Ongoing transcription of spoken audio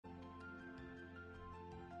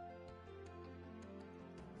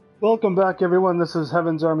Welcome back, everyone. This is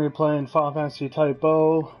Heaven's Army playing Final Fantasy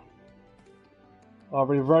Type-0. Are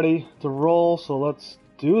we ready to roll? So let's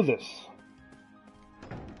do this.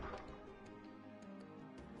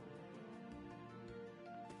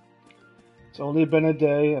 It's only been a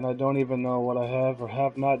day, and I don't even know what I have or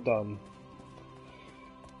have not done.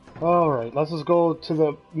 Alright, let's just go to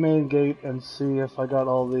the main gate and see if I got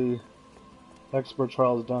all the expert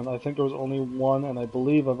trials done. I think there was only one, and I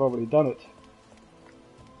believe I've already done it.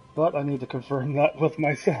 But I need to confirm that with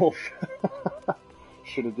myself.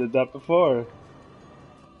 Should have did that before.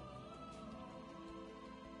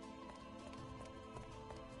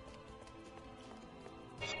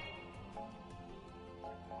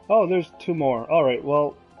 Oh, there's two more. Alright,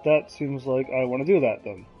 well, that seems like I want to do that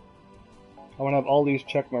then. I want to have all these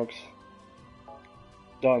check marks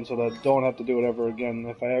done so that I don't have to do it ever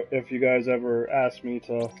again if you guys ever ask me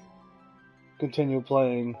to continue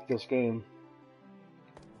playing this game.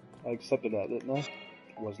 I accepted that, didn't I?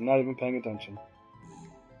 I was not even paying attention.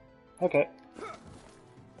 Okay.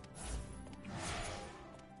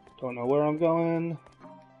 Don't know where I'm going.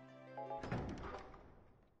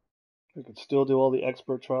 We could still do all the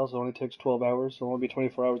expert trials. It only takes 12 hours, so it'll only be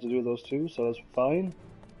 24 hours to do those two, so that's fine.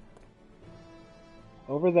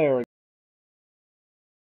 Over there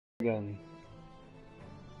again.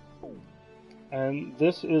 And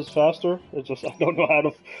this is faster. It's just I don't know how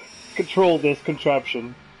to control this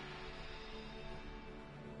contraption.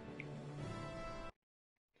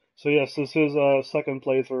 So yes, this is a second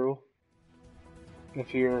playthrough.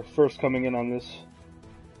 If you're first coming in on this,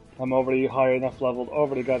 I'm already high enough leveled,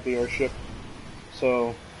 already got the airship.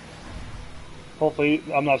 So hopefully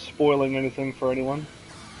I'm not spoiling anything for anyone.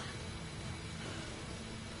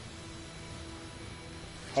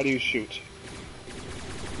 How do you shoot?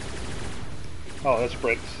 Oh, that's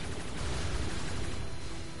brakes.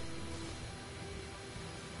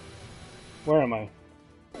 Where am I?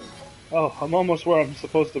 Oh, I'm almost where I'm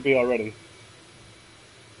supposed to be already.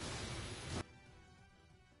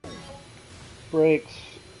 Brakes.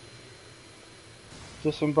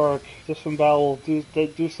 Disembark. Disembowel.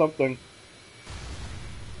 Do something.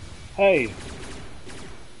 Hey!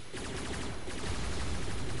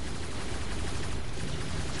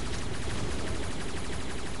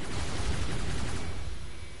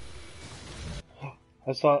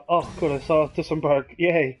 Oh good, I saw disembark.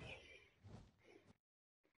 Yay!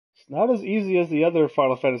 It's not as easy as the other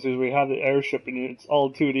Final Fantasies where you have the airship and it's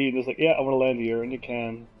all 2D and it's like, yeah, I want to land here, and you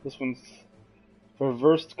can. This one's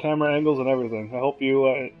reversed camera angles and everything. I hope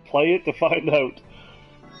you play it to find out.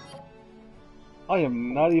 I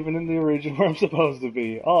am not even in the region where I'm supposed to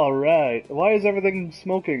be. Alright. Why is everything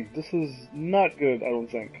smoking? This is not good, I don't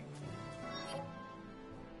think.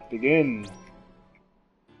 Begin.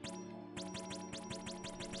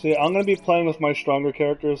 See, I'm going to be playing with my stronger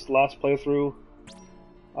characters. Last playthrough,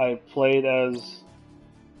 I played as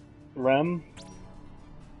Rem,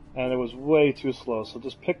 and it was way too slow. So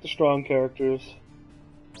just pick the strong characters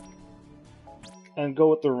and go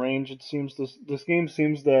with the range. It seems this game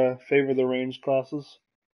seems to favor the range classes,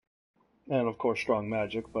 and of course strong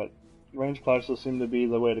magic, but range classes seem to be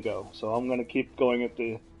the way to go. So I'm going to keep going at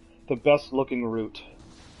the best looking route.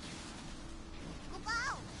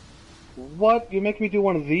 What? You make me do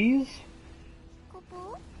one of these?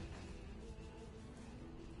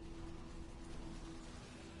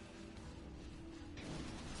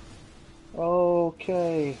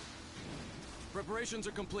 Okay. Preparations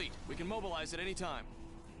are complete. We can mobilize at any time.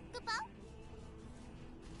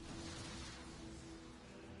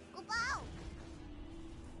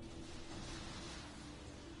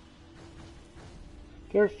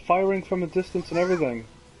 They're firing from a distance and everything.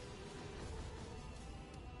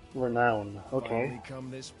 Renown. Okay. Finally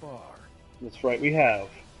come this far. That's right, we have.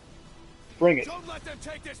 Bring it. Don't let them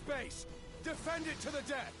take this base. Defend it to the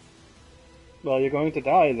death. Well, you're going to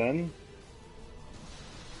die then.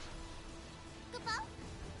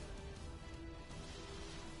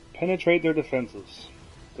 Penetrate their defenses.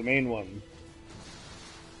 The main one.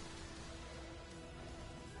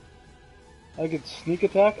 I could sneak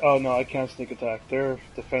attack? Oh no, I can't sneak attack. They're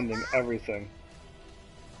defending everything.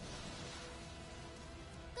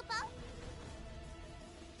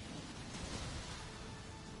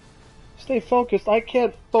 Stay focused. I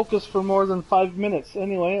can't focus for more than 5 minutes.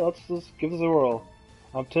 Anyway, let's just give this a whirl.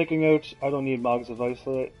 I'm taking out. I don't need Mog's advice.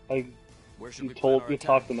 You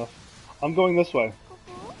talked enough. I'm going this way.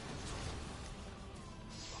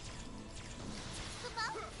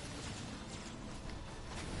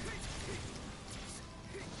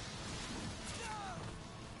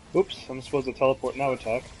 Oops, I'm supposed to teleport now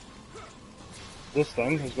attack. This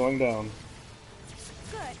thing is going down.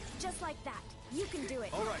 Good, just like that. You can do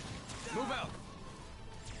it. All right, move out.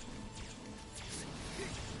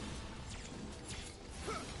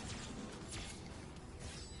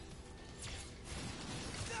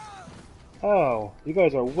 Oh, you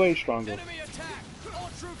guys are way stronger. Enemy attack! All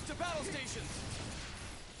troops to battle stations!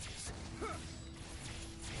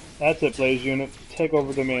 That's it, Blaze Unit. Take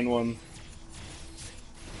over the main one.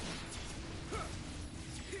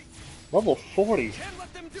 Level 40. Can't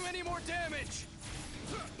let them do any more damage!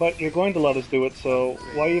 But you're going to let us do it, so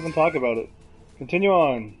why even talk about it? Continue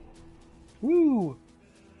on. Woo!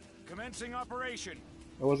 Commencing operation.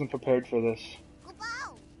 I wasn't prepared for this.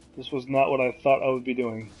 This was not what I thought I would be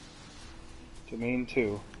doing. Domain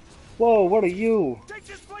 2. Whoa, what are you? Take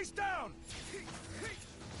this place down.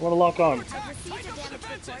 I want to lock on. I've received a damage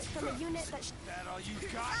report from a unit that That all you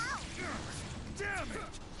got? Damn it!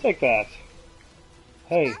 Take that.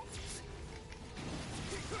 Hey,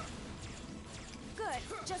 Good,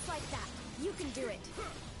 just like that. You can do it.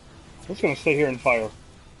 I'm just gonna stay here and fire.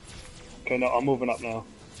 Okay, no, I'm moving up now.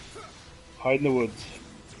 Hide in the woods.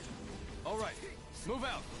 All right, move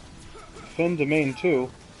out. Defend Domain 2.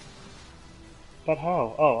 But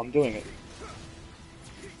how? Oh, I'm doing it.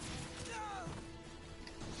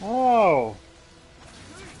 Oh!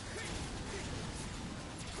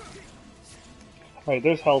 Alright,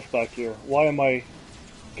 there's health back here. Why am I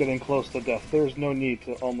getting close to death? There's no need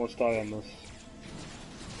to almost die on this.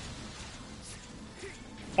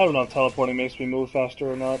 I don't know if teleporting makes me move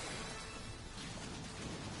faster or not.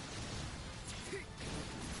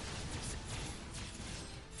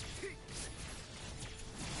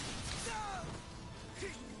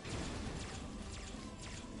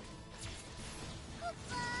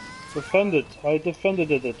 Defend it. I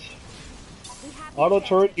defended it. We have the Auto advantage.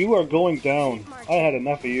 turret, you are going down. I had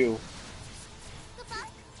enough of you.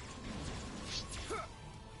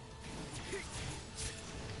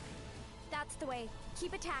 That's the way.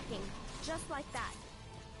 Keep attacking. Just like that.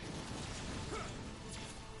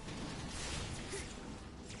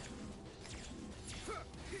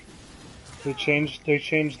 They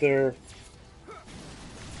changed their...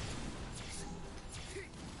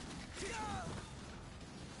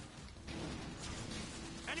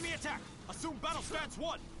 Enemy attack. Assume battle stance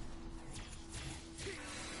 1.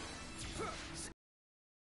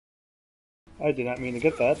 I did not mean to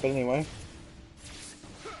get that, but anyway.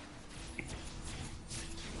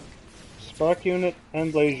 Spark unit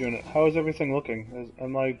and Blaze unit. How is everything looking?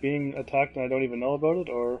 Am I being attacked and I don't even know about it,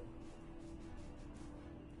 or...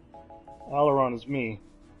 Aileron is me.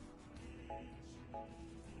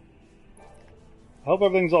 I hope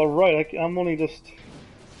everything's alright. I'm only just...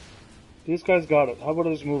 These guys got it. How about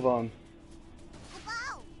I just move on?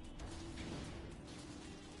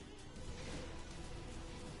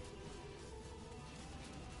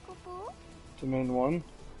 Domain 1.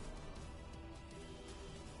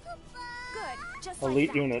 Good, just Elite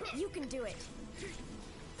like that. unit. You can do it.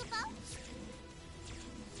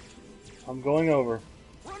 I'm going over.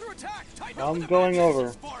 We're under attack! Tighten up I'm the going defenses. over.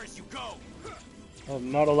 As far as you go.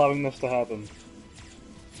 I'm not allowing this to happen.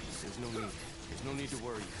 There's no need. There's no need to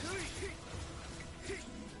worry.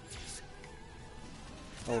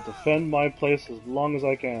 I will defend my place as long as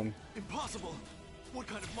I can. Impossible! What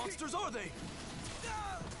kind of monsters are they?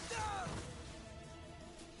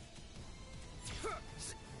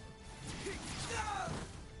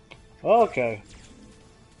 Okay.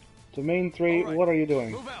 Domain 3, All right, what are you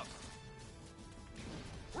doing? Move out.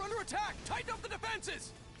 We're under attack! Tighten up the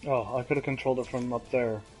defenses! Oh, I could have controlled it from up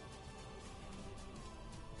there.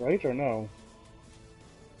 Right or no?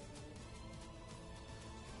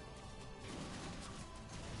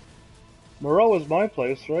 Moreau is my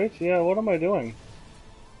place, right? Yeah, what am I doing?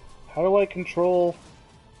 How do I control...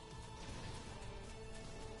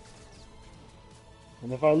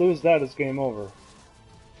 And if I lose that, it's game over.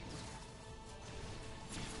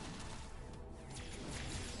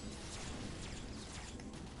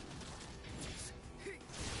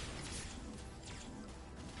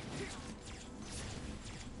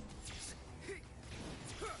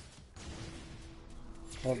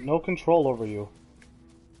 I have no control over you.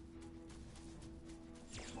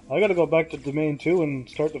 I gotta go back to Domain 2 and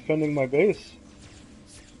start defending my base.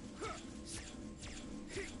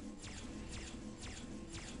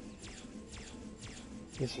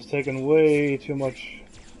 This has taken way too much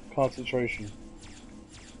concentration.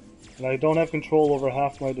 And I don't have control over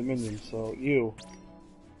half my dominion, so you.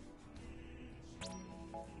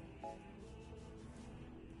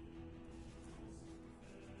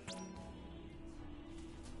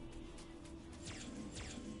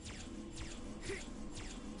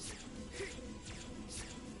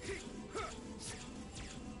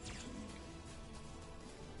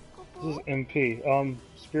 This is MP.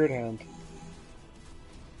 Spirit Hand.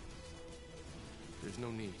 There's no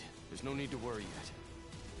need. There's no need to worry yet.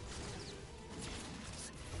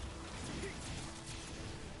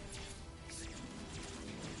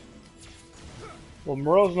 Well,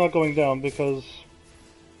 Moreau's not going down because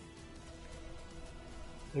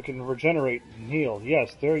it can regenerate and heal.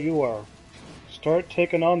 Yes, there you are. Start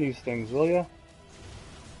taking on these things, will ya?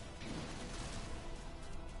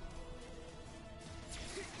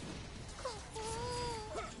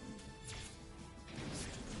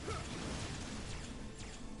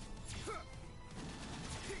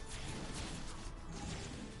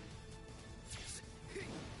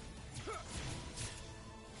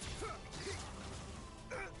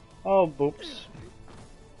 Oh, boops.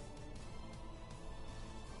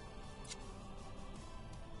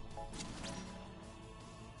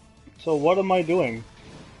 So what am I doing?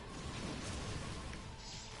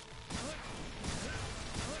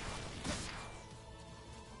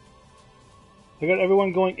 I got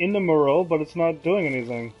everyone going into Moreau, but it's not doing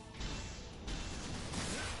anything.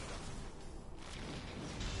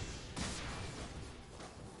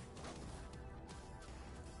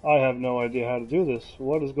 I have no idea how to do this.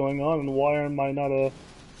 What is going on and why am I not a... No.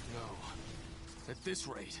 At this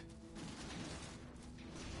rate.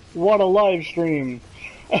 What a live stream!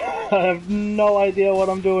 I have no idea what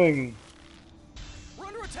I'm doing. We're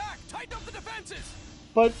under attack! Tighten up the defenses!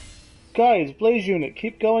 But, guys, Blaze Unit,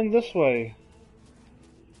 keep going this way.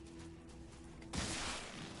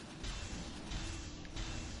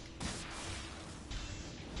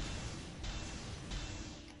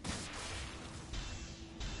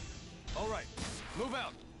 All right, move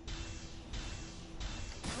out.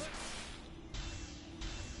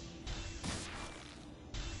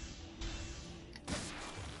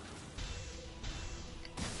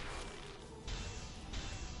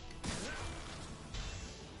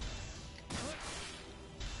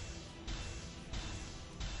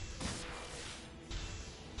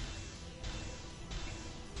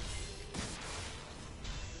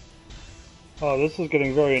 Oh, this is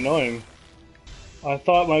getting very annoying. I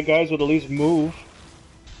thought my guys would at least move.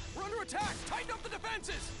 We're under attack! Tighten up the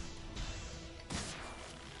defenses!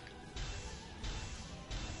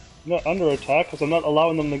 Not under attack, because I'm not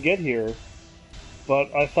allowing them to get here.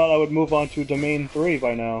 But I thought I would move on to Domain 3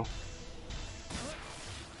 by now.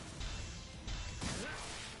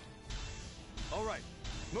 All right,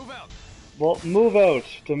 move out. Well, move out,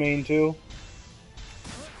 Domain 2.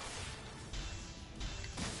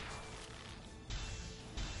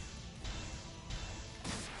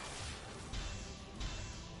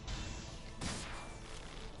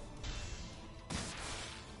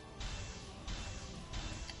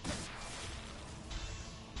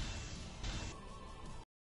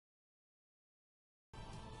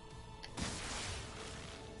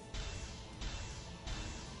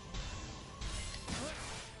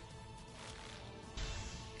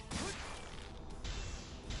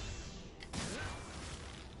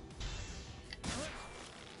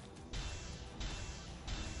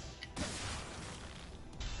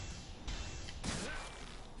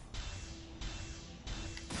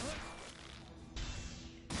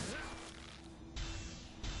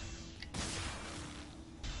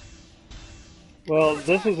 Well,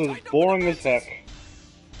 this is as boring as heck.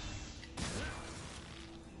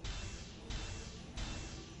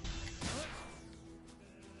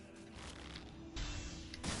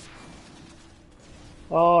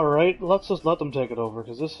 Alright, let's just let them take it over,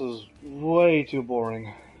 because this is way too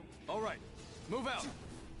boring. All right, move out.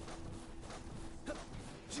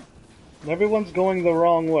 Everyone's going the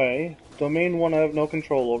wrong way. Domain 1 I have no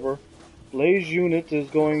control over. Blaze Unit is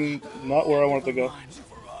going not where I want it to go.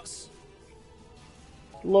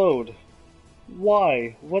 Load.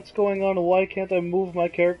 Why? What's going on and why can't I move my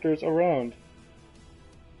characters around?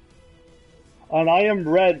 And I am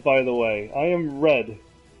red, by the way. I am red.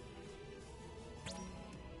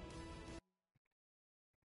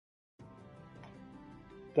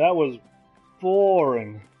 That was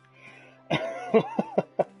boring. I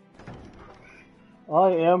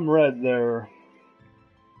am red there.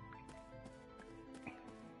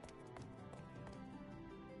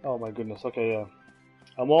 Oh my goodness, okay, yeah.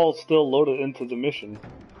 I'm all still loaded into the mission.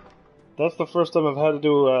 That's the first time I've had to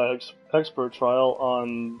do an expert trial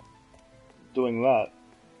on doing that.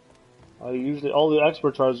 I usually, all the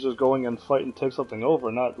expert trials is just going and fight and take something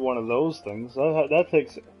over, not one of those things. That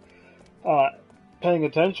takes paying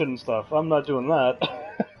attention and stuff. I'm not doing that.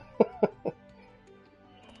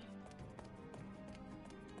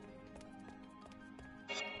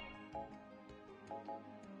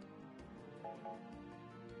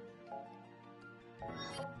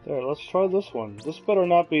 There, let's try this one. This better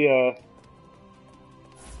not be a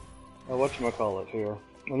whatchamacallit here.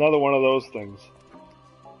 Another one of those things.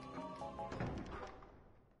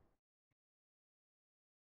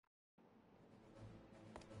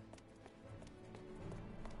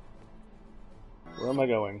 Where am I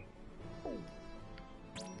going?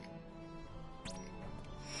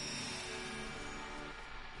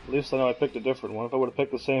 At least I know I picked a different one. If I would have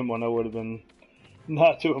picked the same one, I would have been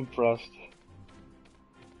not too impressed.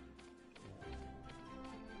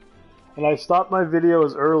 And I stopped my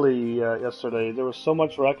videos early yesterday. There was so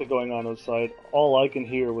much racket going on outside, all I can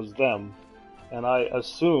hear was them. And I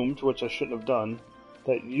assumed, which I shouldn't have done,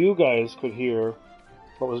 that you guys could hear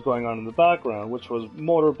what was going on in the background, which was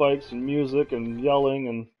motorbikes and music and yelling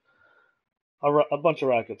and a bunch of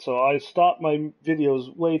racket. So I stopped my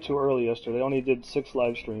videos way too early yesterday. I only did 6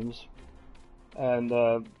 live streams. And,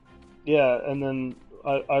 yeah, and then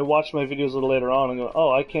I watched my videos a little later on and go,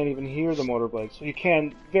 oh, I can't even hear the motorbikes. You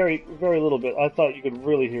can, very, very little bit. I thought you could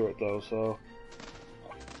really hear it, though, so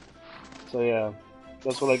yeah,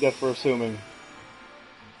 that's what I get for assuming.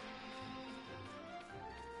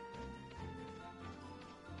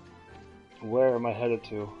 Where am I headed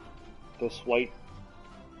to? This white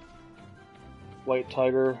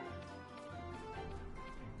tiger.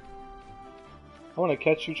 I want to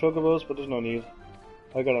catch you chocobos, but there's no need.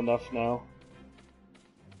 I got enough now.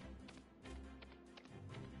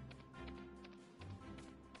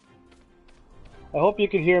 I hope you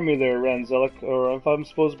can hear me there, Ranzelic, or if I'm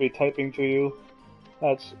supposed to be typing to you,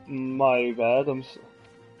 that's my bad.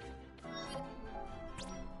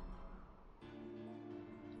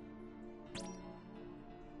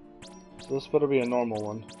 So this better be a normal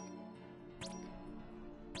one.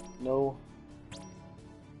 No.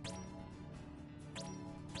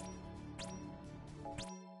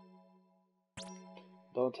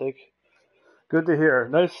 Don't take. Good to hear.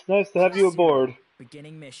 Nice to have you aboard.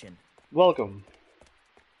 Beginning mission. Welcome.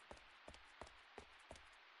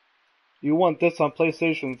 You want this on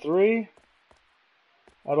PlayStation 3?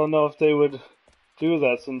 I don't know if they would do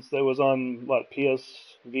that since it was on, what, PS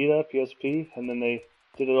Vita, PSP, and then they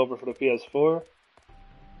did it over for the PS4.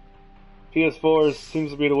 PS4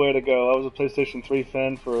 seems to be the way to go. I was a PlayStation 3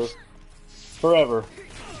 fan for forever.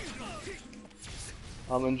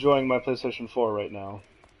 I'm enjoying my PlayStation 4 right now.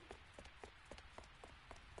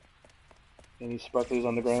 Any sparklies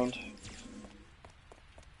on the ground?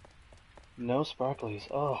 No sparklies.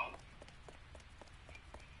 Oh.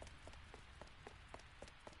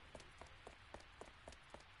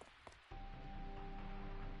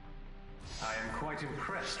 I am quite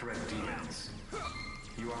impressed, Red Demons.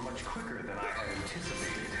 You are much quicker than I had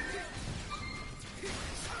anticipated.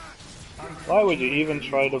 Why would you even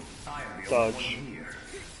try to dodge?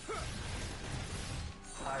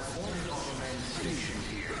 I've ordered all the men stationed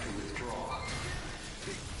here to withdraw.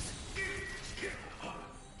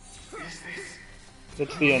 Is this?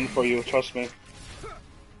 It's the end for you, trust me.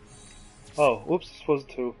 Oh, whoops, this was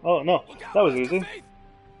 2. Oh, no, that was easy.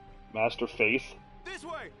 Master Faith. This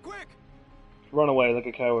way, quick! Run away like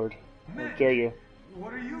a coward. How dare you.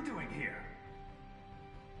 What are you doing here?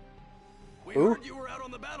 We Who? heard you were out on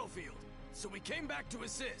the battlefield, so we came back to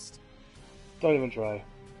assist. Don't even try.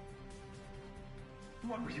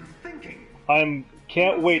 What were you thinking?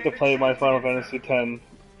 Can't wait to play my Final Fantasy X.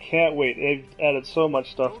 Can't wait. They've added so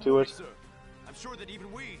much stuff Don't to worry, it. sir. I'm sure that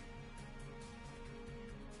even we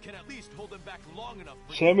can at least hold them back long enough.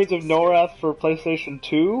 Champions of Norath for PlayStation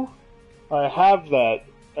 2? I have that.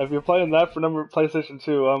 If you're playing that for PlayStation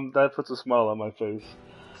 2, that puts a smile on my face.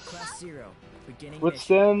 Class 0. Beginning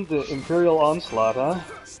Withstand the Imperial Onslaught, huh?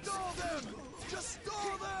 Stall them! Just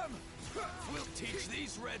stall them! We'll teach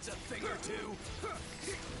these Reds a thing or two.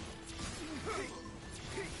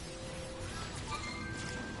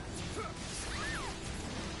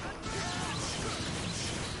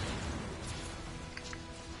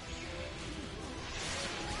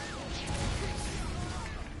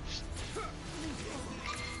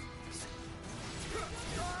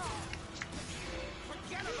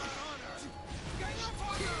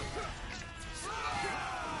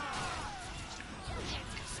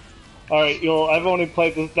 Alright, I've only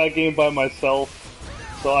played that game by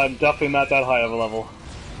myself, so I'm definitely not that high of a level.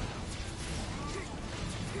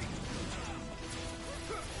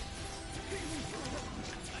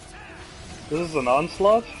 This is an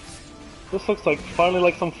onslaught? This looks like finally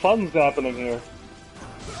like some fun's happening here.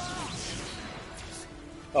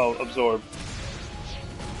 Oh, absorb.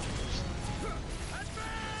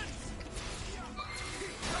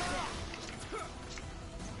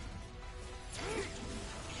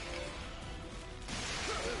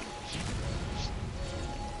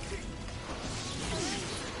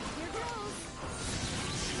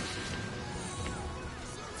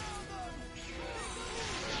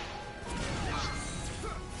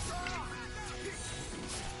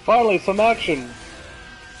 Finally, some action!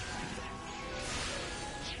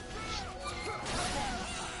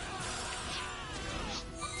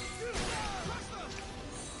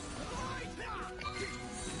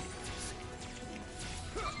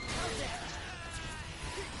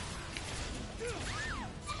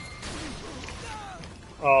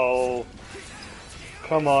 Oh.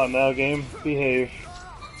 Come on now, game. Behave.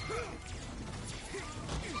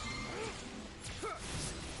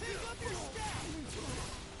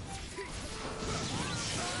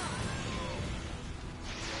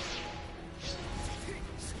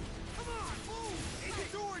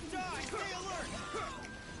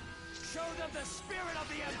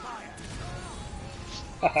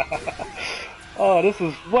 Oh, this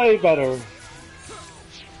is way better.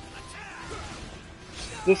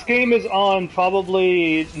 This game is on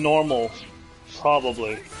probably normal.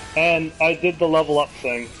 Probably. And I did the level up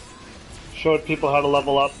thing. Showed people how to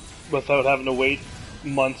level up without having to wait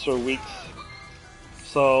months or weeks.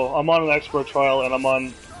 So, I'm on an expert trial and I'm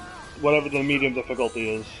on whatever the medium difficulty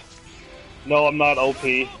is. No, I'm not OP.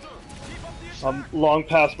 I'm long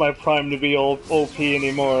past my prime to be OP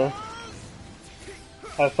anymore.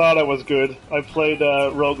 I thought I was good. I played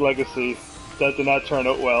Rogue Legacy. That did not turn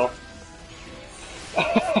out well.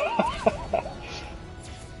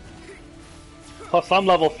 Plus, I'm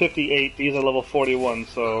level 58. These are level 41.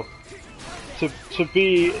 So, to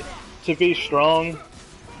be strong,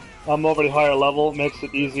 I'm already higher level. Makes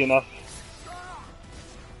it easy enough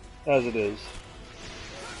as it is.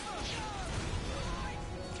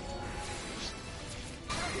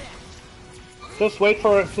 Just wait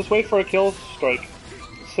for a kill strike.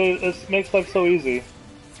 It makes life so easy.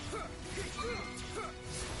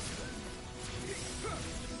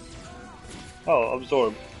 Oh,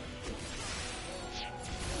 absorb.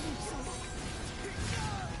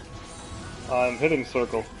 I'm hitting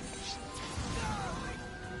circle.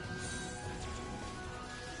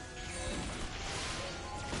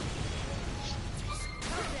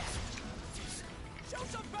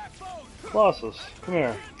 Colossus, come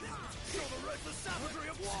here.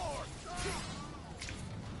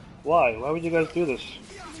 Why? Why would you guys do this?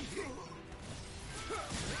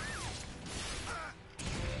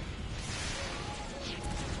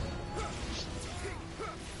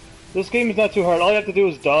 This game is not too hard. All you have to do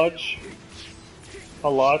is dodge a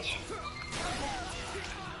lot.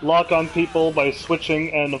 Lock on people by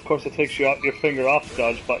switching, and of course it takes your finger off the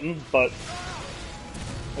dodge button, but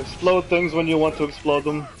explode things when you want to explode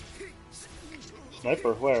them.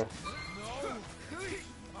 Sniper, where? No,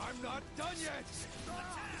 I'm not done yet.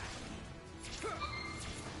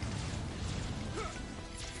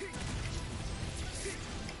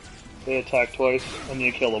 They attack twice, and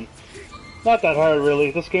you kill them. Not that hard, really.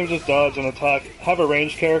 This game's just dodge and attack. Have a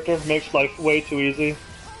ranged character, makes life way too easy.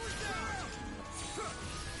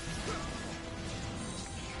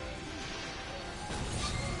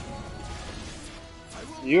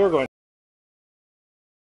 You're going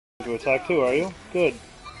to attack too, are you? Good.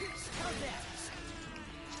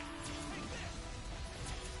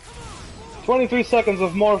 "23 seconds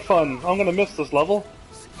of more fun. I'm gonna miss this level."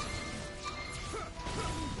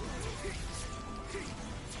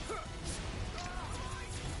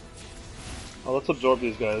 Oh, let's absorb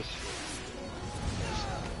these guys.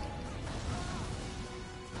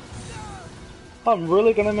 I'm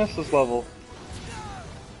really gonna miss this level.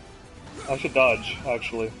 I should dodge,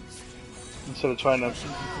 actually, instead of trying to...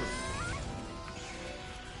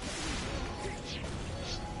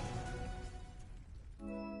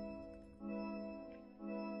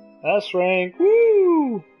 S rank,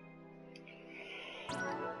 woo!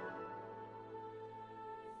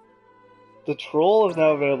 The troll is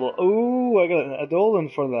now available. Ooh, I got an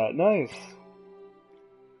Adolin for that. Nice.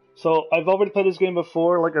 So I've already played this game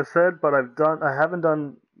before, like I said, but I haven't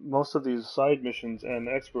done most of these side missions and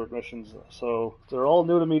expert missions, so they're all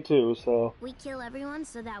new to me too. So We kill everyone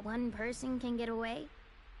so that one person can get away?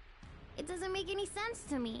 It doesn't make any sense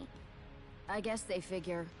to me. I guess they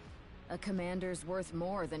figure a commander's worth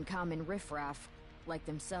more than common riffraff, like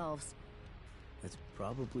themselves. That's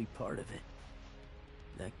probably part of it.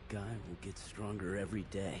 That guy will get stronger every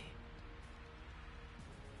day.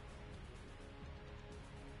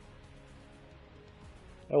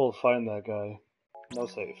 I will find that guy. No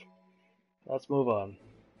save. Let's move on.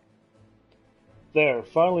 There,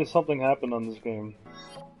 finally something happened on this game.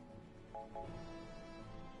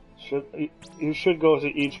 You should go to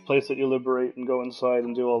each place that you liberate and go inside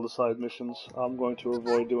and do all the side missions. I'm going to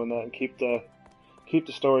avoid doing that and keep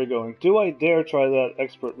the story going. Do I dare try that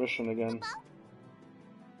expert mission again?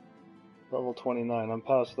 Level 29, I'm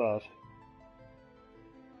past that.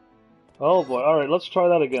 Oh boy, alright, let's try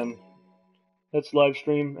that again. It's live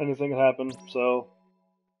stream, anything can happen, so...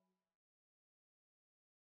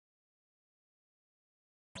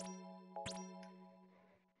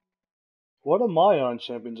 What am I on,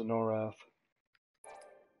 Champions of Norath?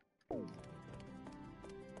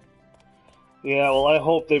 Yeah, well, I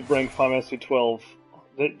hope they bring Final Fantasy 12.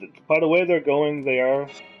 By the way they're going, they are.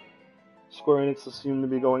 Square Enix seem to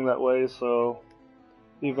be going that way, so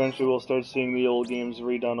eventually we'll start seeing the old games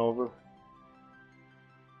redone over.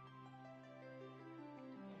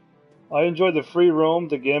 I enjoyed the free roam,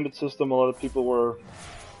 the gambit system. A lot of people were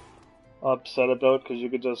upset about because you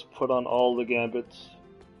could just put on all the gambits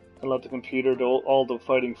and let the computer do all the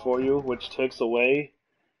fighting for you, which takes away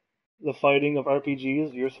the fighting of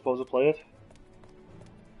RPGs. You're supposed to play it.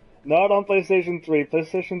 Not on PlayStation 3.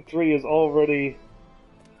 PlayStation 3 is already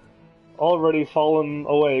fallen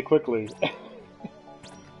away quickly.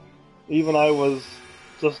 Even I was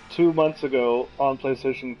just 2 months ago on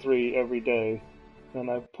PlayStation 3 every day. And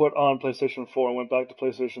I put on PlayStation 4 and went back to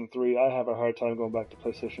PlayStation 3. I have a hard time going back to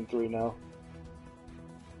PlayStation 3 now.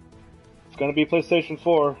 It's gonna be PlayStation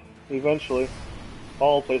 4, eventually.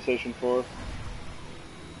 All PlayStation 4.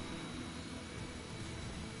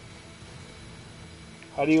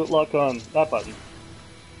 How do you lock on that button?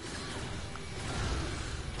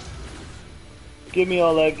 Give me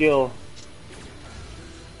all that gil.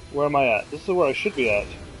 Where am I at? This is where I should be at.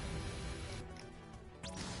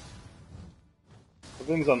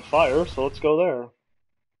 Everything's on fire, so let's go there.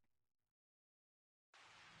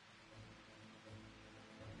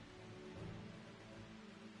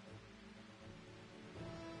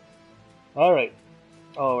 Alright.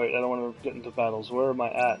 Oh wait, I don't want to get into battles. Where am I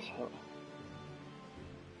at?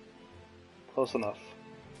 Close enough.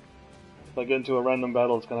 If I get into a random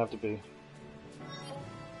battle, it's gonna have to be.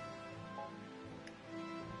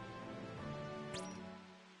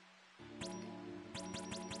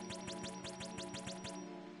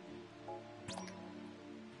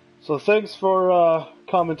 So thanks for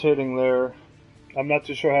commentating there. I'm not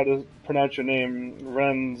too sure how to pronounce your name.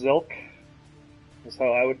 Renzilk is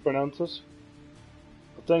how I would pronounce this.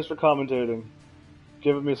 But thanks for commentating.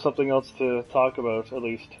 Giving me something else to talk about, at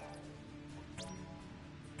least.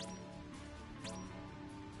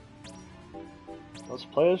 Let's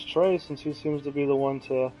play as Trey, since he seems to be the one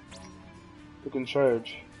who can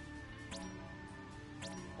charge.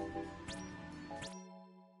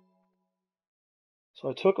 So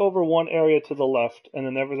I took over one area to the left, and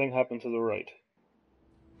then everything happened to the right.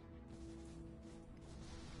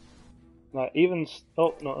 Not even...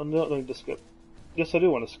 Oh, no, I don't need to skip. Yes, I do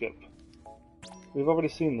want to skip. We've already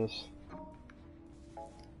seen this.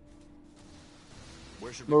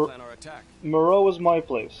 Where should we plan our attack? Moreau is my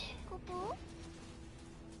place.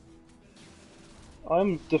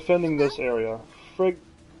 I'm defending this area. Frig...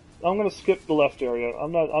 I'm gonna skip the left area.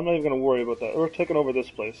 I'm not even gonna worry about that. We're taking over this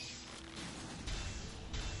place.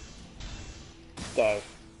 Die.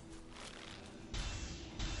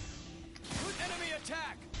 Enemy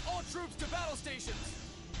attack! All troops to battle stations!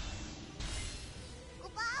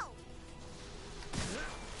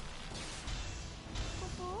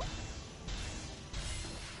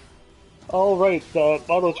 All right,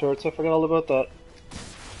 auto turrets. I forgot all about that.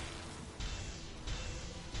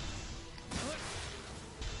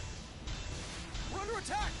 We're under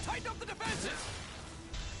attack! Tighten up the defenses!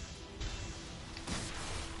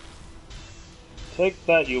 Take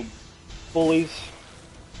that, you bullies.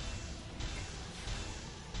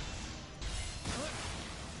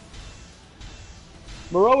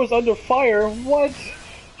 Moreau is under fire? What?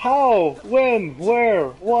 How? When? Where?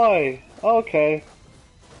 Why? Okay.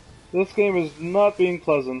 This game is not being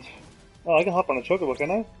pleasant. Oh, I can hop on a chocobo,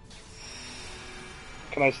 can I?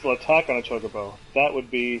 Can I still attack on a chocobo? That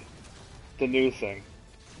would be the new thing.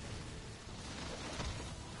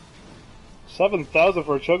 7,000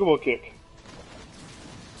 for a chocobo kick.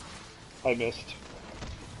 I missed.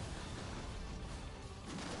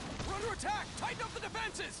 We're under attack! Tighten up the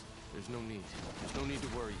defenses! There's no need. There's no need to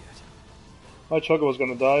worry yet. My chocobo's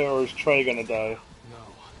gonna die, or is Trey gonna die? No.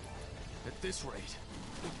 At this rate.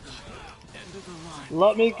 End of the line.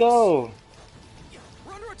 Let me go!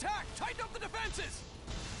 We're under attack! Tighten up the defenses!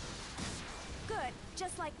 Good,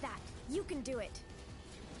 just like that. You can do it.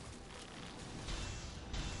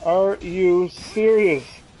 Are you serious?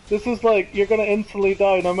 This is like, you're gonna instantly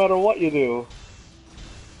die no matter what you do.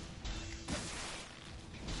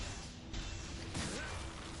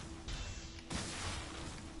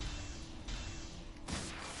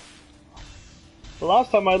 The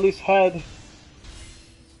last time I at least had...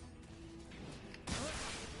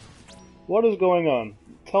 What is going on?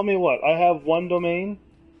 Tell me what, I have one domain?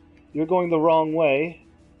 You're going the wrong way.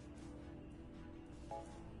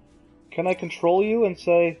 Can I control you and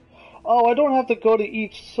say, oh, I don't have to go to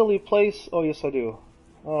each silly place? Oh, yes, I do.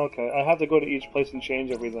 Oh, okay, I have to go to each place and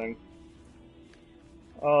change everything.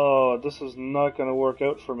 Oh, this is not going to work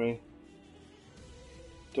out for me.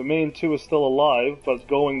 Domain 2 is still alive, but it's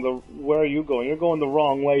going the... Where are you going? You're going the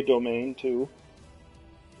wrong way, Domain 2.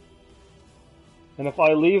 And if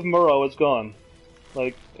I leave Murrow, it's gone.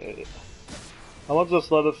 Like, I want to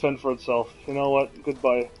just let it fend for itself. You know what?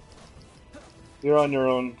 Goodbye. You're on your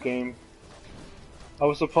own, game. I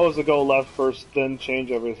was supposed to go left first, then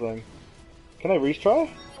change everything. Can I retry?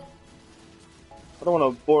 I don't want to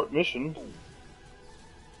abort mission.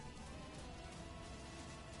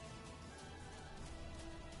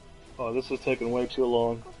 Oh, this is taking way too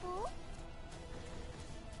long.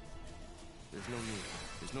 There's no need.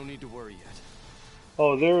 There's no need to worry yet.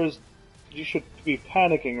 Oh, there is... You should be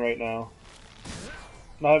panicking right now.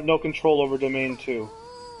 And I have no control over Domain 2.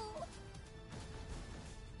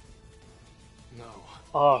 No.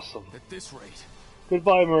 Awesome. At this rate.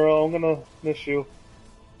 Goodbye, Murrow. I'm gonna miss you.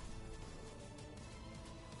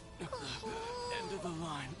 End of the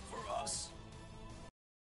line for us.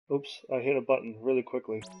 Oops, I hit a button really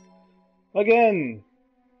quickly. Again!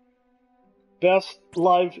 Best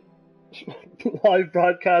live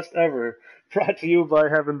broadcast ever. Brought to you by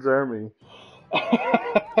Heaven's Army.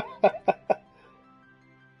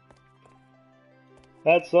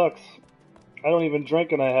 That sucks. I don't even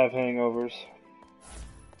drink and I have hangovers.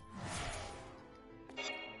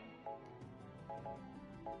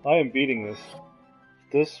 I am beating this.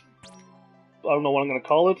 This... I don't know what I'm gonna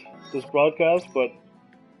call it, this broadcast, but...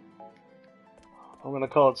 I'm gonna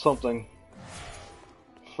call it something.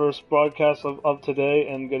 First broadcast of today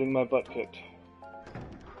and getting my butt kicked.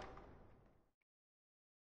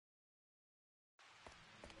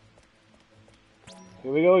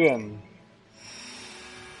 Here we go again.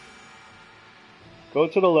 Go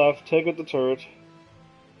to the left, take out the turret,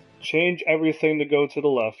 change everything to go to the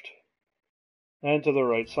left, and to the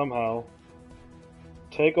right somehow.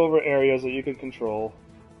 Take over areas that you can control.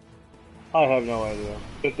 I have no idea.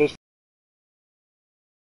 At this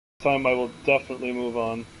time I will definitely move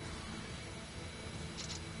on.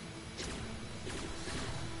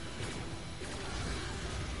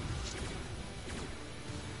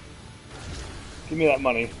 Give me that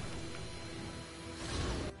money.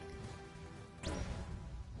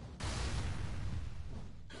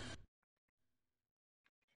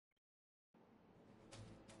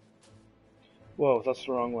 Whoa, that's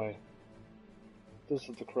the wrong way. This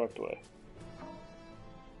is the correct way.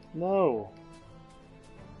 No.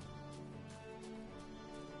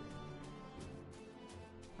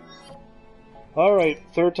 Alright,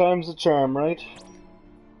 third time's the charm, right?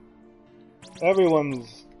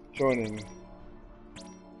 Everyone's joining.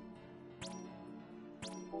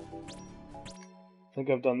 I think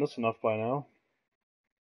I've done this enough by now.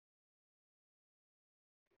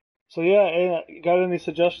 So yeah, got any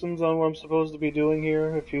suggestions on what I'm supposed to be doing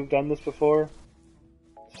here? If you've done this before,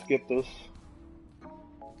 skip this.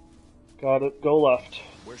 Got it. Go left.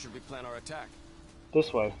 Where should we plan our attack?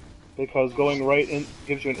 This way, because going right in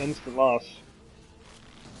gives you an instant loss.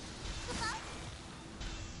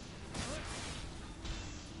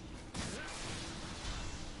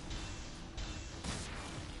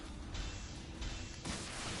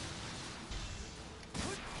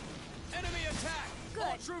 Enemy attack! Good.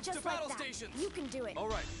 All troops Just to battle like that. stations! You can do it. All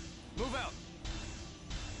right, move out.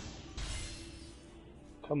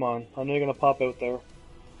 Come on, I know you're gonna pop out there.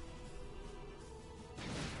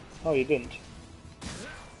 Oh, you didn't.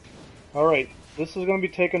 Alright, this is gonna be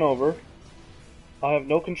taken over. I have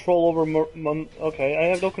no control over okay, I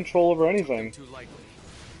have no control over anything. Too likely.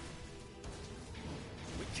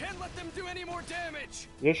 We can't let them do any more damage.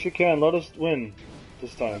 Yes, you can. Let us win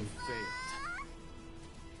this time. Failed.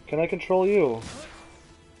 Can I control you?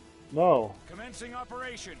 No. Commencing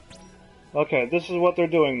operation. Okay, this is what they're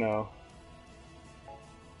doing now.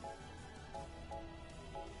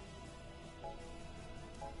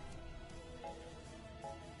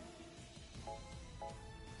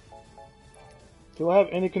 Do I have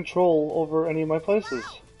any control over any of my places?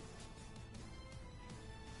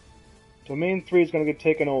 Domain 3 is going to get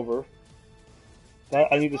taken over.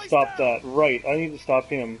 That I need to stop that. Right, I need to stop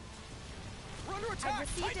him. I've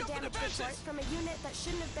received a damage report from a unit that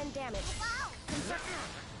shouldn't have been damaged.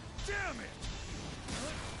 Damn it!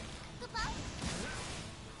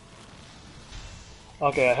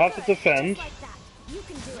 Okay, I have to defend. Just like that. You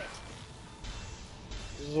can do it.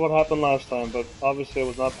 This is what happened last time, but obviously I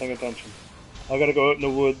was not paying attention. I gotta go out in the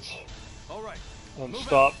woods All right. and Move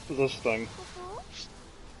stop this thing.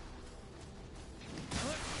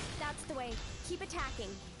 That's the way. Keep attacking.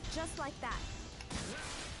 Just like that.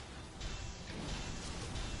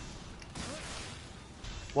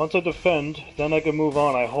 Once I defend, then I can move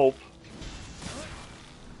on, I hope.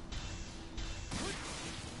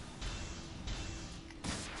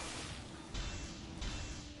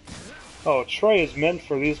 Oh, Trey is meant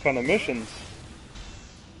for these kind of missions.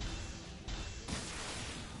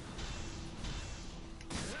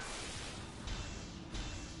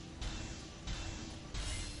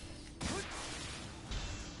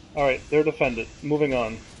 Alright, they're defended. Moving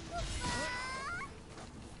on.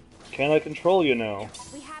 Can I control you now?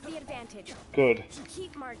 We have the advantage. Good.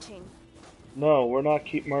 Keep marching. No, we're not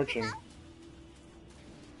keep marching.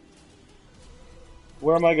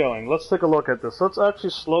 Where am I going? Let's take a look at this. Let's actually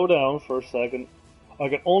slow down for a second. I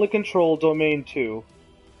can only control Domain 2.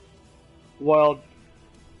 While...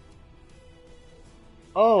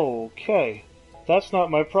 Oh, okay. That's not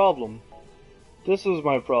my problem. This is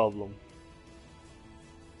my problem.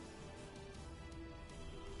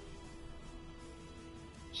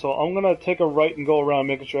 So I'm gonna take a right and go around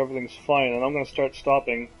making sure everything's fine, and I'm gonna start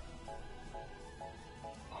stopping.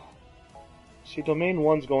 See, Domain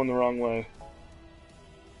 1's going the wrong way.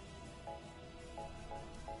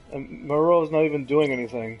 And Moreau's not even doing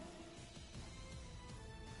anything.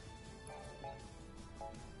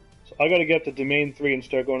 So I gotta get to Domain 3 and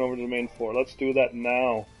start going over to Domain 4. Let's do that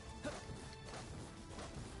now.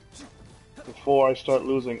 Before I start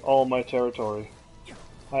losing all my territory.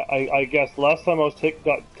 I guess last time I was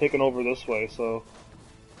got taken over this way, so...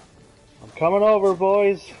 I'm coming over,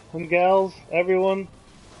 boys and gals, everyone.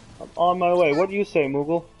 I'm on my way. What do you say,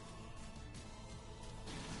 Moogle?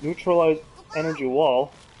 Neutralize energy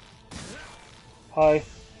wall. Hi.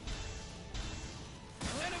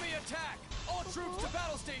 Enemy attack! All troops to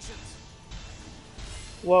battle stations!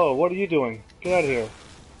 Whoa, what are you doing? Get out of here.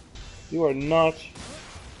 You are not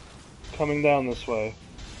coming down this way.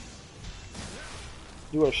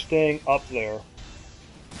 You are staying up there.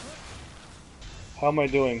 How am I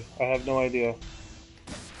doing? I have no idea.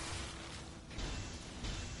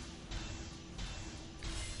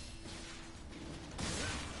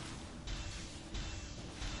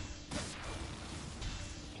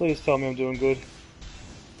 Please tell me I'm doing good.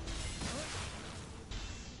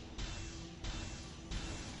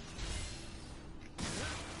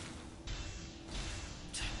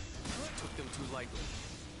 Took them too lightly.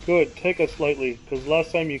 Good, take us lightly, because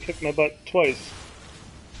last time you kicked my butt twice.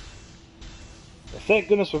 Well, thank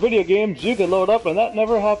goodness for video games, you could load up and that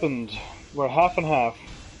never happened. We're half and half.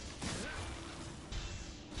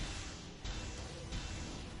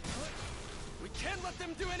 We can't let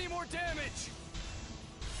them do any more damage!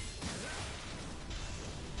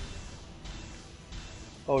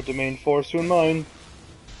 Oh, Domain 4 soon mine.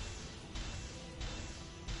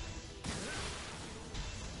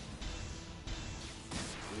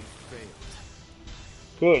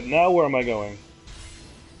 Good, now where am I going?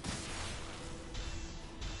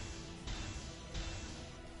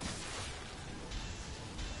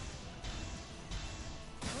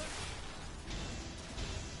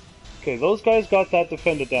 Okay, those guys got that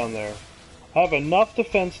defended down there. I have enough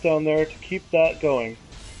defense down there to keep that going.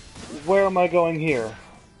 Where am I going here?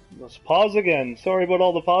 Let's pause again. Sorry about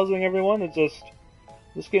all the pausing, everyone. It's just...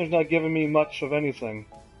 this game's not giving me much of anything.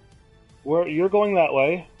 Where you're going that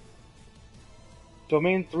way.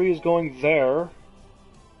 Domain 3 is going there.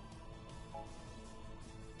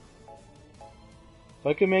 If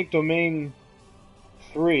I can make Domain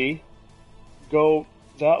 3 go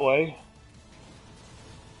that way.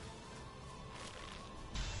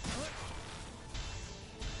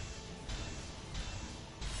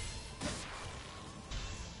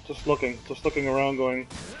 Just looking around going,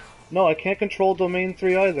 no, I can't control Domain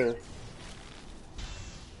 3 either.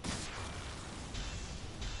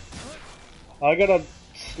 I gotta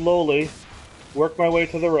slowly work my way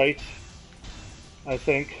to the right, I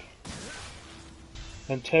think,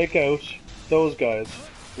 and take out those guys,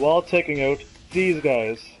 while taking out these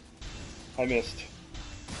guys. I missed.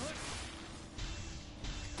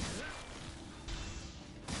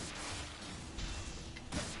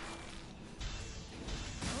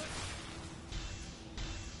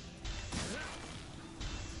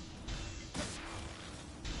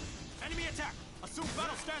 Enemy attack! Assume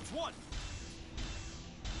battle stance 1!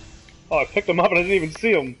 Oh, I picked him up and I didn't even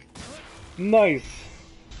see him. Nice.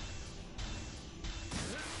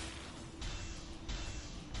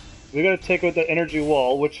 We gotta take out that energy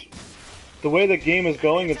wall, which, the way the game is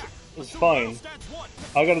going, is fine.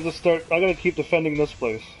 I gotta keep defending this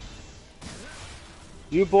place.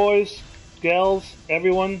 You boys, gals,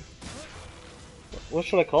 everyone, what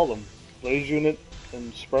should I call them? Blaze unit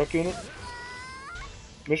and spark unit?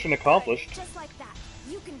 Mission accomplished. Just like that.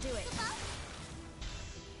 You can do it.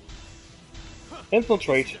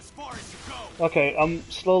 Infiltrate. As far as you go. Okay, I'm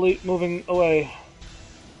slowly moving away.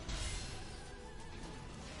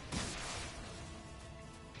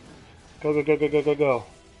 Go, go, go, go, go, go, go.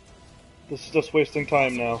 This is just wasting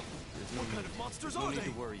time now. What kind of monsters are they? No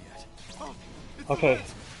need to worry yet. Oh, it's okay. The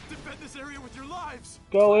Reds. Defend this area with your lives.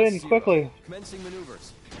 Go Class in, 0. quickly. Commencing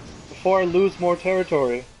maneuvers. Before I lose more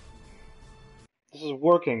territory. This is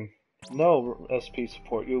working. No SP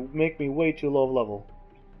support. You make me way too low level.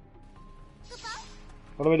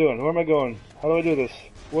 What am I doing? Where am I going? How do I do this?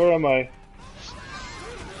 Where am I?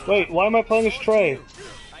 Wait, why am I playing as Trey?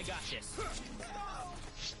 I got this.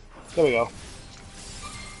 There we go.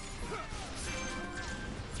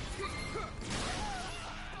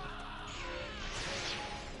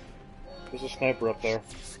 There's a sniper up there.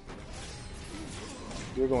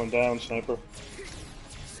 You're going down, sniper.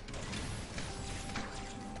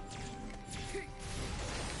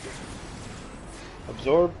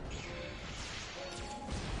 Absorb.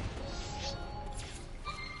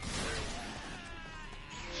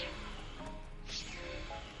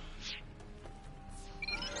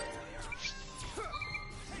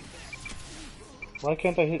 Why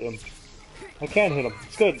can't I hit him? I can hit him.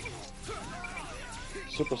 It's good.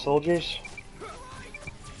 Super soldiers.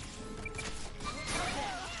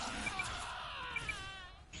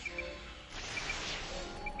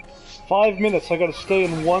 "5 minutes. I gotta stay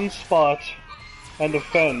in one spot and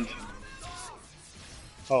defend."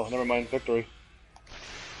 Oh, never mind. Victory.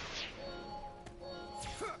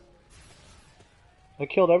 I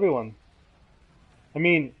killed everyone. I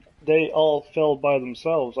mean, they all fell by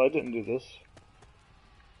themselves. I didn't do this.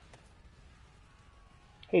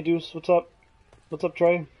 Hey Deuce, what's up? What's up,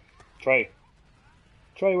 Trey? Trey,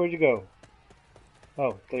 where'd you go?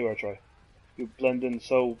 Oh, there you are, Trey. You blend in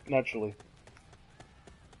so naturally.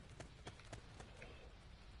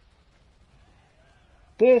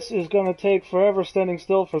 This is gonna take forever standing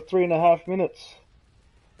still for 3.5 minutes.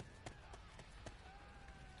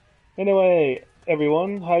 Anyway,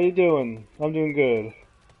 everyone, how you doing? I'm doing good.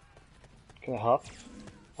 Can I hop?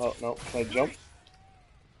 Oh, no. Can I jump?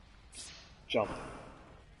 Jump.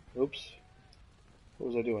 Oops. What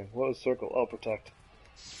was I doing? What was circle? Oh, protect.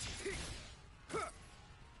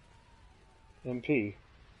 MP.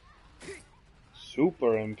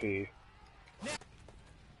 Super MP.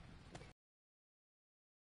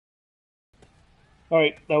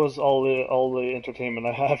 Alright, that was all the entertainment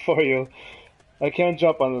I had for you. I can't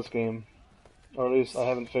jump on this game. Or at least I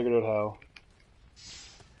haven't figured out how.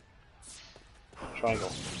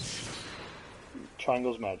 Triangle.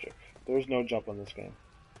 Triangle's magic. There's no jump on this game.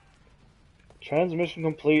 Transmission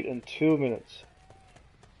complete in 2 minutes.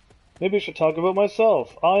 Maybe I should talk about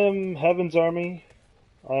myself. I am Heaven's Army.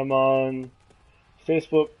 I'm on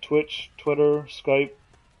Facebook, Twitch, Twitter, Skype,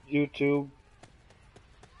 YouTube.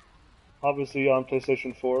 Obviously on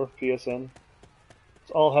PlayStation 4, PSN.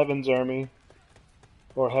 It's all Heaven's Army.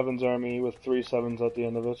 Or Heaven's Army with 3 sevens at the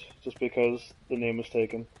end of it, just because the name was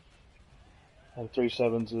taken. And 3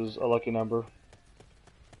 sevens is a lucky number.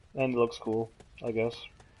 And it looks cool, I guess.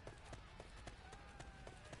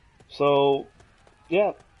 So,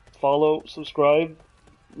 yeah, follow, subscribe,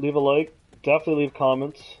 leave a like, definitely leave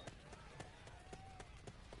comments.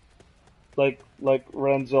 Like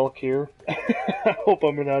Ranzelk here. I hope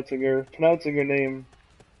I'm pronouncing your name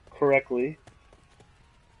correctly.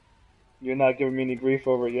 You're not giving me any grief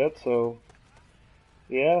over it yet, so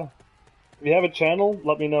yeah. If you have a channel,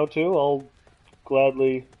 let me know too. I'll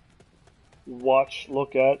gladly watch,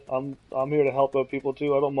 look at. I'm here to help out people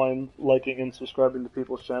too. I don't mind liking and subscribing to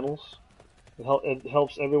people's channels. It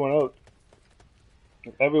helps everyone out.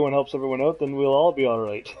 If everyone helps everyone out, then we'll all be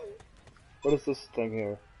alright. What is this thing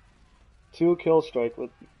here? 2 kill strike with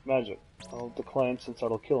magic. I'll decline since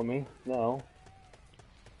that'll kill me now.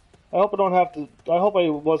 I hope I don't have to. I hope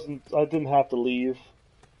I didn't have to leave.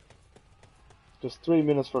 Just 3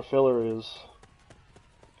 minutes for filler is.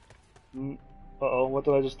 Uh-oh, what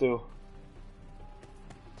did I just do?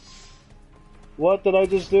 What did I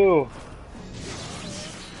just do?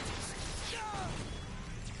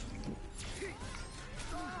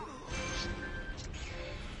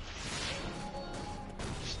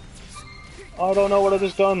 I don't know what I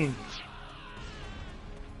just done.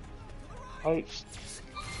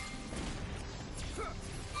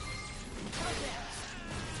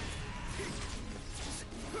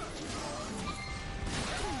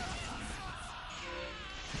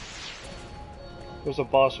 There's a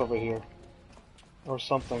boss over here. Or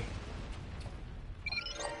something.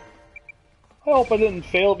 I hope I didn't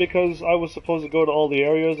fail because I was supposed to go to all the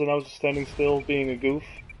areas and I was standing still being a goof.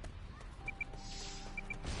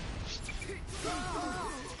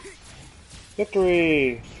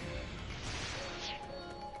 Victory!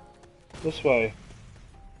 This way.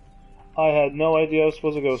 I had no idea I was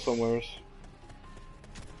supposed to go somewheres.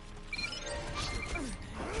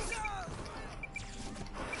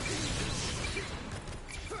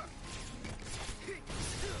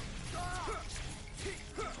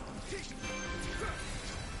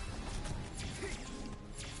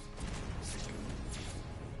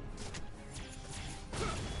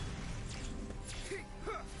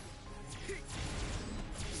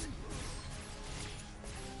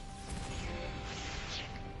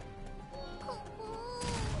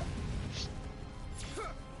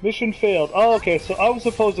 Mission failed. Oh, okay, so I was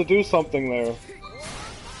supposed to do something there.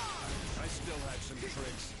 I still have some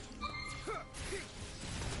tricks.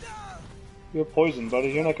 You're poisoned, buddy.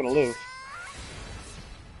 You're not gonna live.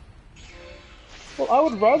 Well, I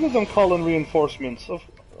would rather them call in reinforcements.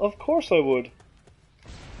 Of course I would.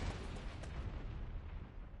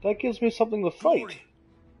 That gives me something to fight.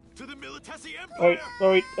 To the Militesi Empire.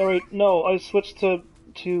 Alright. No, I switched to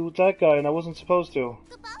that guy and I wasn't supposed to.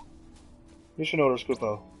 Mission order,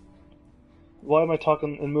 Scoopo. Why am I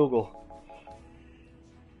talking in Moogle?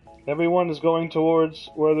 Everyone is going towards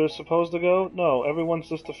where they're supposed to go? No, everyone's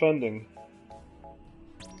just defending.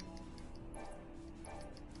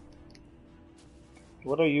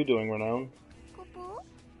 What are you doing, Renown?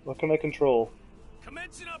 What can I control?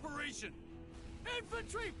 Commencing operation.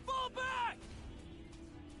 Infantry, fall back!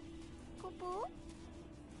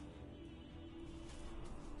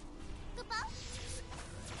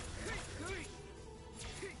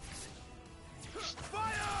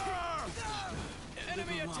 Fire!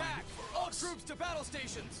 Enemy attack! All troops to battle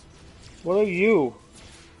stations! What are you?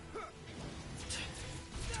 Took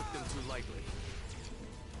them too lightly.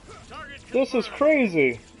 This is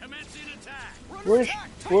crazy! Commencing attack!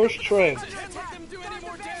 Where's Trey? Can't let them do any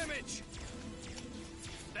more damage!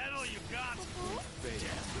 That all you got?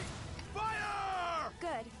 Fire!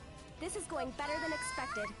 Good. This is going better than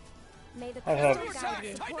expected. May the I have- crystal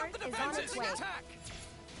guide report is on its way. Attack!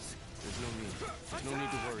 There's no need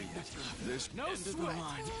to worry yet. This no end of the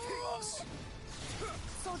line.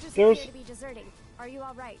 Soldiers There's- appear to be deserting. Are you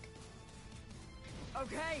all right?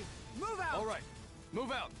 Okay, move out! All right,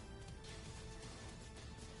 move out.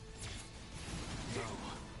 No,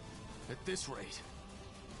 at this rate.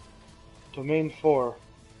 Domain 4.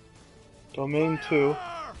 Domain 2.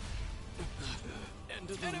 End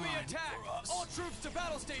of the enemy line attack! All troops to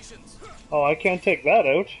battle stations! Oh, I can't take that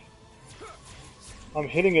out. I'm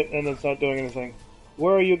hitting it and it's not doing anything.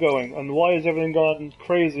 Where are you going? And why is everything gone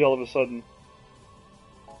crazy all of a sudden?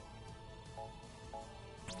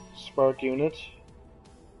 Spark unit.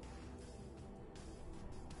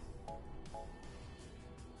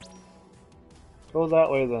 Go that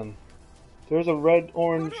way then. There's a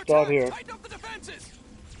red-orange dot here. Tighten up the defenses!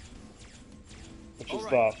 Which is All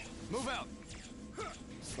that. Move out.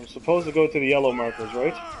 I'm supposed to go to the yellow markers,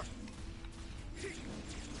 right?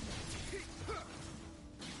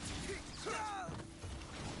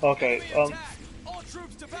 Okay, Enemy attack! All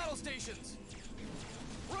troops to battle stations!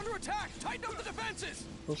 We're under attack! Tighten up the defenses!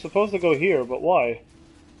 I'm supposed to go here, but why?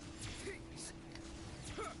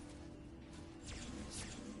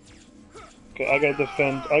 Okay, I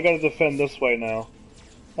gotta defend this way now.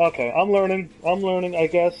 Okay, I'm learning, I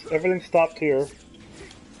guess. Everything stopped here.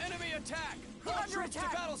 Enemy attack! All troops to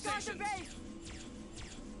battle stations!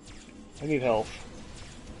 I need help.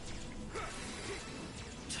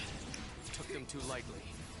 Took them too lightly.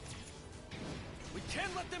 We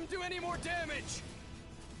can't let them do any more damage!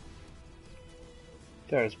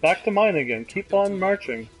 There, it's back to mine again. Keep on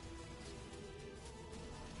marching.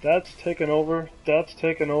 That's taken over. That's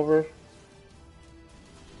taken over.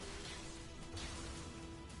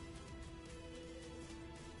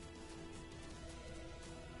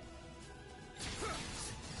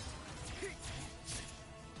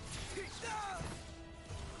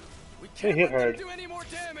 We They can't hit let hard. them do any more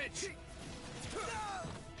damage!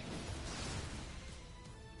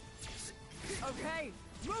 Okay,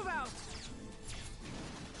 move out!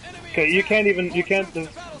 Enemy Okay, you attack! can't even- you All can't- troops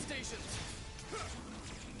to battle stations!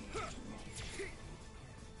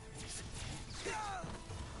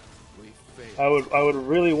 We failed. I would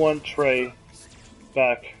really want Trey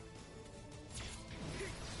back.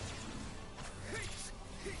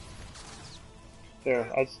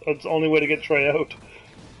 There, that's the only way to get Trey out.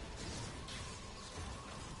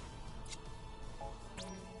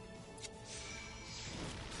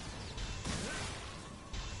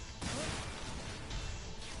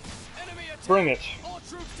 Enemy attack! Bring it. All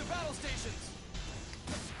troops to battle stations!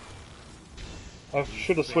 I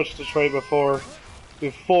should have switched to Trey before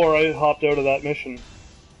I hopped out of that mission.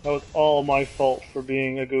 That was all my fault for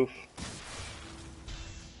being a goof.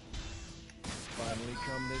 Finally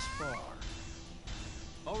come this far.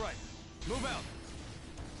 All right, move out.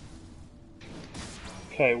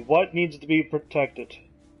 Okay, what needs to be protected?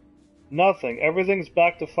 Nothing. Everything's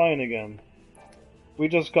back to fine again. We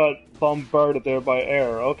just got bombarded there by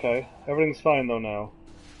air. Okay, everything's fine though now.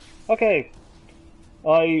 Okay,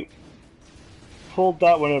 I pulled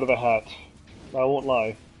that one out of a hat. I won't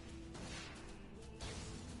lie.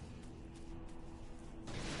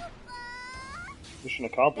 Mission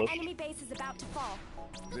The accomplished. enemy base is about to fall.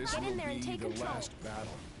 This Get will in there and be take the control. last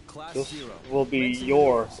battle. Class This 0. will be Commencing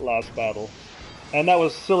your maneuvers. last battle. And that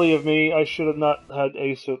was silly of me. I should have not had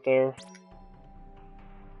Ace out there.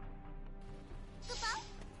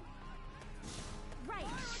 Right.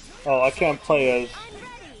 Oh, I can't play as... I'm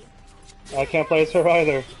ready. I can't play as her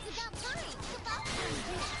either.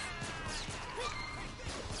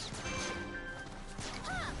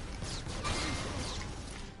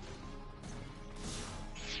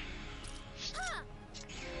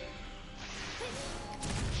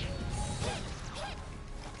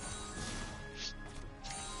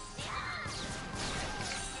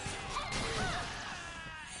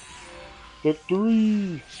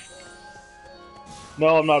 Victory!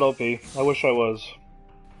 No, I'm not OP. I wish I was.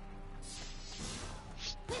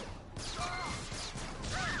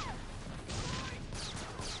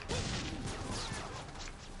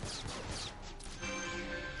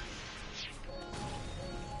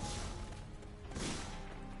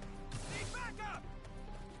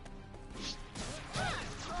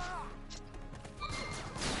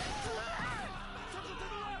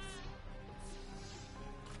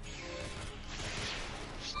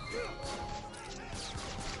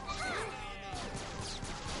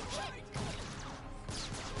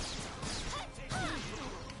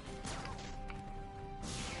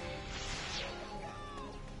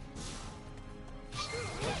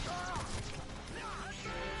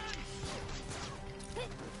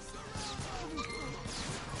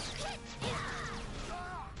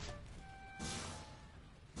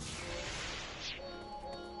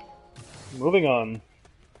 Moving on.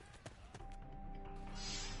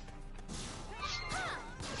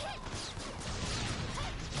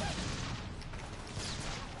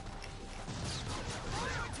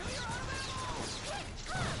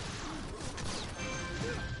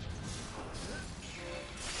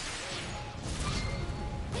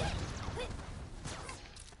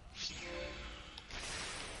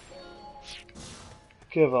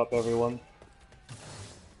 Give up, everyone.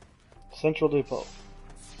 Central Depot.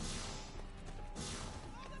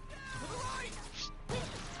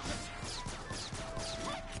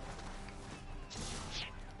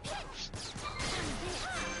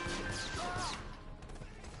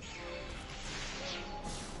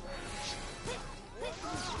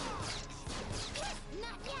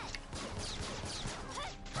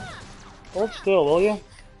 Hold still, will you?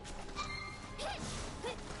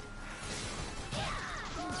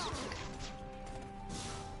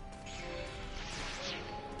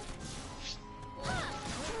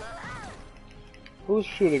 Who's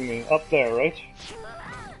shooting me? Up there, right?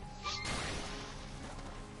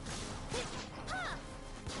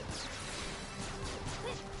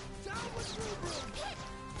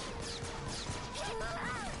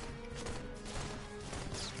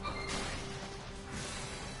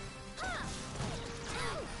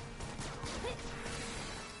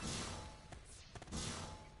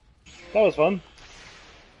 That was fun.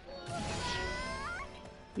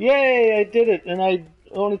 Yay, I did it, and I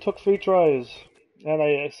only took 3 tries. And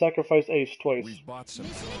I sacrificed Ace twice. We've bought some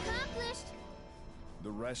Mission time. accomplished.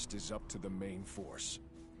 The rest is up to the main force.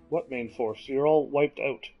 What main force? You're all wiped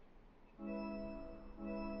out.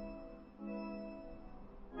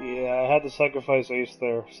 Yeah, I had to sacrifice Ace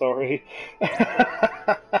there. Sorry.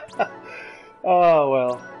 Oh,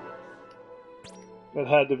 well. It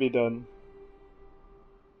had to be done.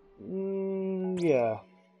 Yeah.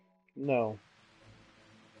 No.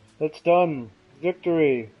 It's done.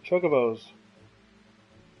 Victory. Chocobos.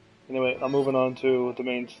 Anyway, I'm moving on to the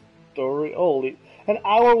main story. Holy... An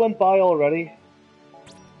hour went by already?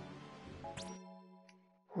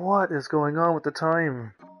 What is going on with the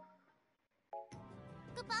time?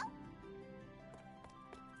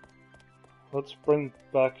 Let's bring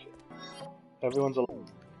back... Everyone's alive.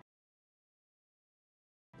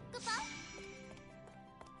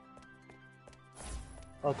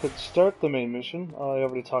 I could start the main mission. I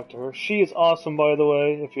already talked to her. She is awesome, by the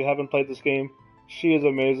way. If you haven't played this game, she is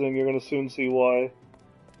amazing. You're gonna soon see why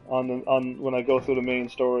on when I go through the main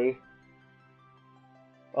story.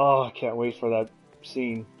 Oh, I can't wait for that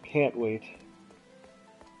scene. Can't wait.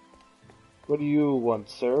 What do you want,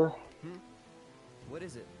 sir? What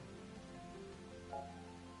is it?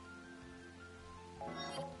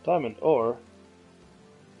 Diamond ore.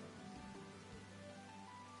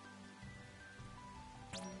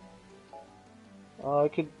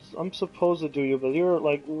 I'm supposed to do you, but you're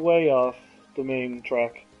like way off the main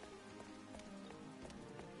track.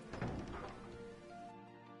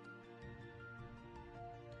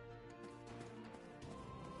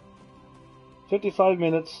 "55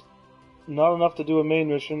 minutes, not enough to do a main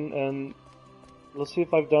mission, and let's see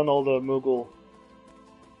if I've done all the Moogle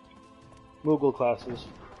classes.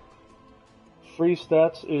 Free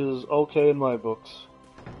stats is okay in my books.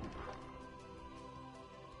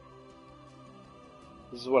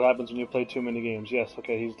 This is what happens when you play too many games. Yes,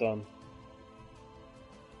 okay, he's done.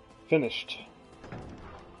 Finished.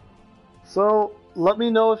 So, let me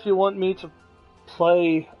know if you want me to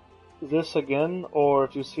play this again, or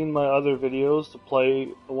if you've seen my other videos to play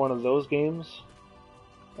one of those games.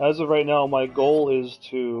 As of right now, my goal is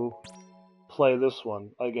to play this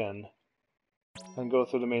one again and go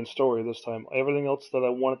through the main story this time. Everything else that I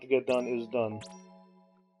wanted to get done is done.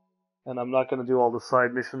 And I'm not going to do all the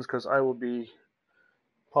side missions because I will be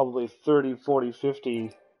probably 30, 40,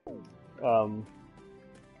 50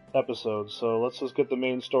 episodes. So let's just get the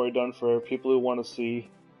main story done for people who want to see.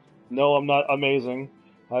 No, I'm not amazing.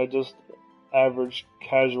 I just average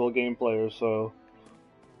casual game player, so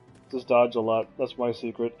just dodge a lot. That's my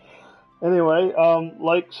secret. Anyway,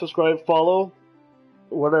 like, subscribe, follow.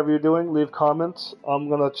 Whatever you're doing, leave comments. I'm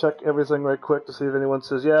gonna check everything right quick to see if anyone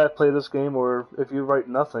says, yeah, I play this game, or if you write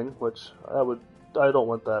nothing, which I don't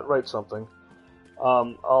want that. Write something.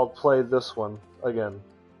 I'll play this one again.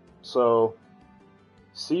 So,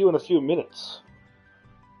 see you in a few minutes.